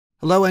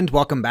Hello and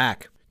welcome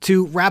back.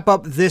 To wrap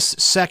up this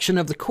section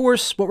of the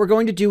course, what we're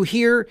going to do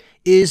here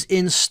is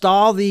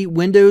install the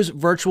Windows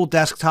Virtual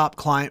Desktop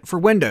Client for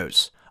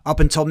Windows.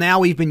 Up until now,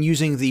 we've been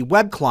using the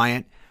web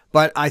client,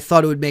 but I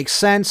thought it would make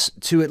sense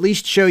to at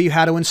least show you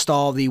how to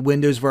install the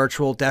Windows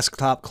Virtual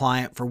Desktop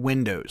Client for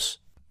Windows.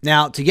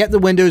 Now, to get the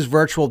Windows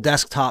Virtual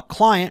Desktop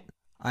Client,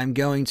 I'm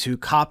going to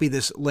copy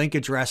this link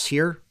address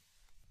here.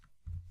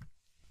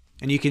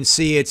 And you can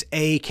see it's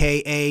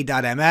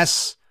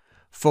aka.ms/WVD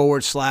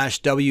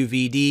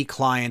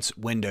clients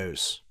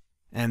Windows.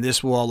 And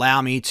this will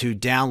allow me to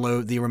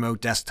download the remote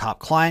desktop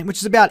client, which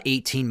is about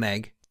 18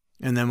 meg.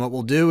 And then what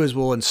we'll do is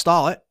we'll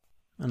install it.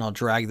 And I'll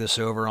drag this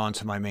over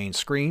onto my main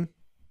screen.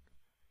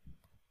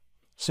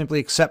 Simply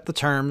accept the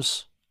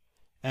terms.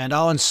 And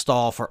I'll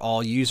install for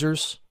all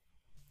users.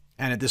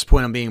 And at this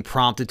point, I'm being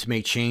prompted to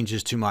make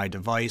changes to my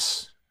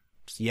device.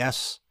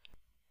 Yes.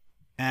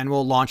 And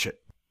we'll launch it.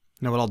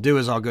 Now what I'll do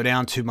is I'll go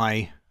down to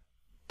my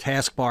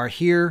taskbar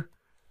here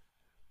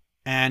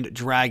and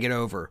drag it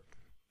over.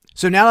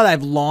 So now that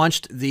I've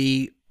launched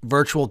the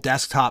virtual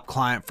desktop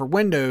client for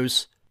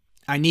Windows,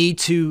 I need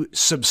to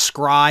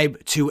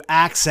subscribe to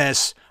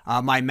access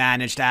my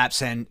managed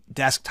apps and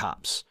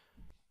desktops.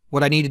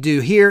 What I need to do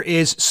here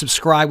is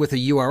subscribe with a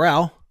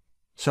URL.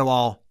 So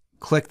I'll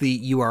click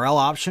the URL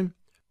option,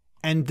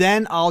 and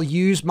then I'll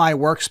use my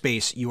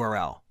workspace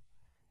URL.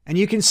 And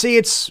you can see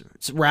it's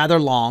rather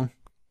long.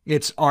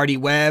 It's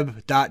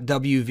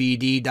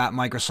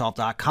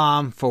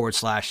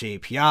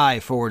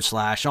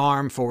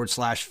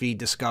rdweb.wvd.microsoft.com/API/ARM/feed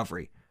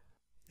discovery.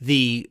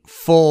 The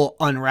full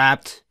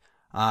unwrapped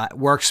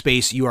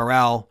workspace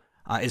URL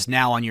is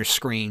now on your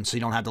screen, so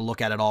you don't have to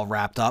look at it all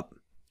wrapped up.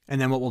 And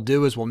then what we'll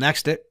do is we'll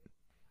next it.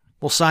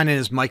 We'll sign in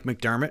as Mike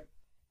McDermott.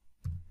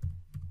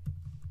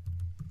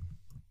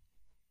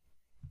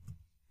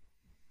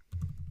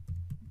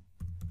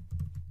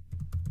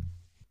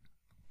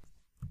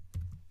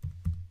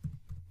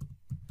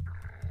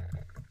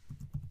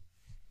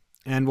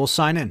 And we'll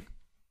sign in.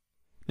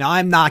 Now,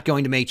 I'm not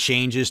going to make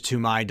changes to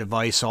my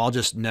device, so I'll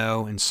just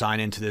know and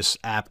sign into this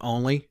app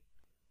only.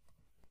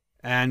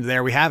 And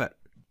there we have it.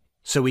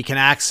 So we can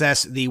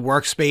access the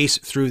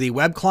workspace through the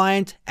web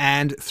client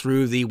and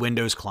through the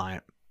Windows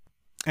client.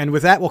 And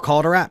with that, we'll call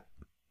it a wrap.